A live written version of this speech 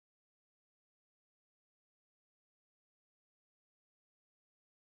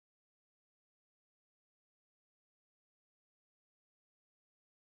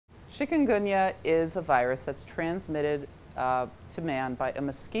Chikungunya is a virus that's transmitted to man by a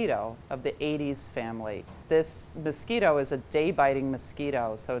mosquito of the Aedes family. This mosquito is a day-biting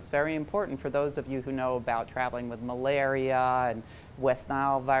mosquito, so it's very important for those of you who know about traveling with malaria and West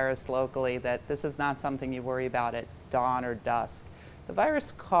Nile virus locally that this is not something you worry about at dawn or dusk. The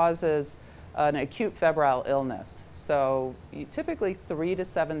virus causes an acute febrile illness, so typically 3 to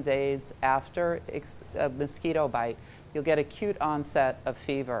 7 days after a mosquito bite, you'll get acute onset of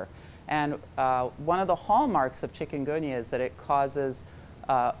fever. And one of the hallmarks of chikungunya is that it causes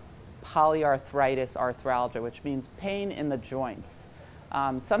polyarthritis arthralgia, which means pain in the joints.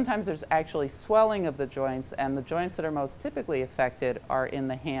 Sometimes there's actually swelling of the joints, and the joints that are most typically affected are in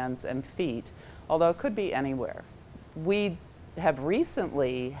the hands and feet, although it could be anywhere. We have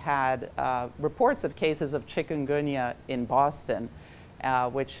recently had reports of cases of chikungunya in Boston,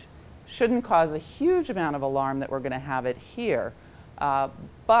 which shouldn't cause a huge amount of alarm that we're going to have it here.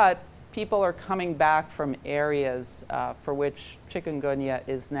 But people are coming back from areas for which chikungunya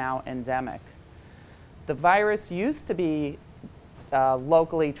is now endemic. The virus used to be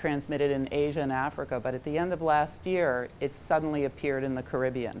locally transmitted in Asia and Africa, but at the end of last year, it suddenly appeared in the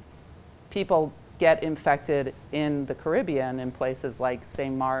Caribbean. People get infected in the Caribbean in places like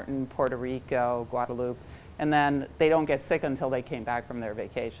St. Martin, Puerto Rico, Guadeloupe, and then they don't get sick until they came back from their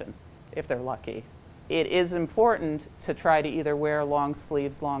vacation, if they're lucky. It is important to try to either wear long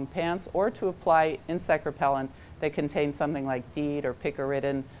sleeves, long pants, or to apply insect repellent that contains something like DEET or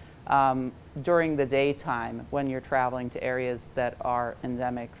picaridin during the daytime when you're traveling to areas that are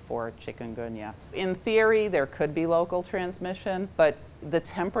endemic for chikungunya. In theory, there could be local transmission, but the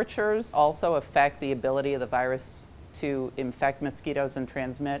temperatures also affect the ability of the virus to infect mosquitoes and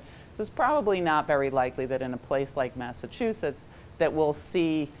transmit. So it's probably not very likely that in a place like Massachusetts that we'll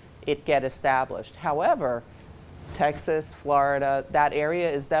see it get established. However, Texas, Florida, that area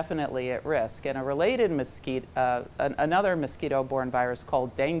is definitely at risk. And a related mosquito, another mosquito-borne virus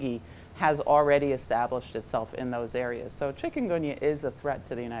called dengue has already established itself in those areas. So chikungunya is a threat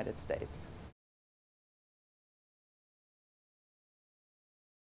to the United States.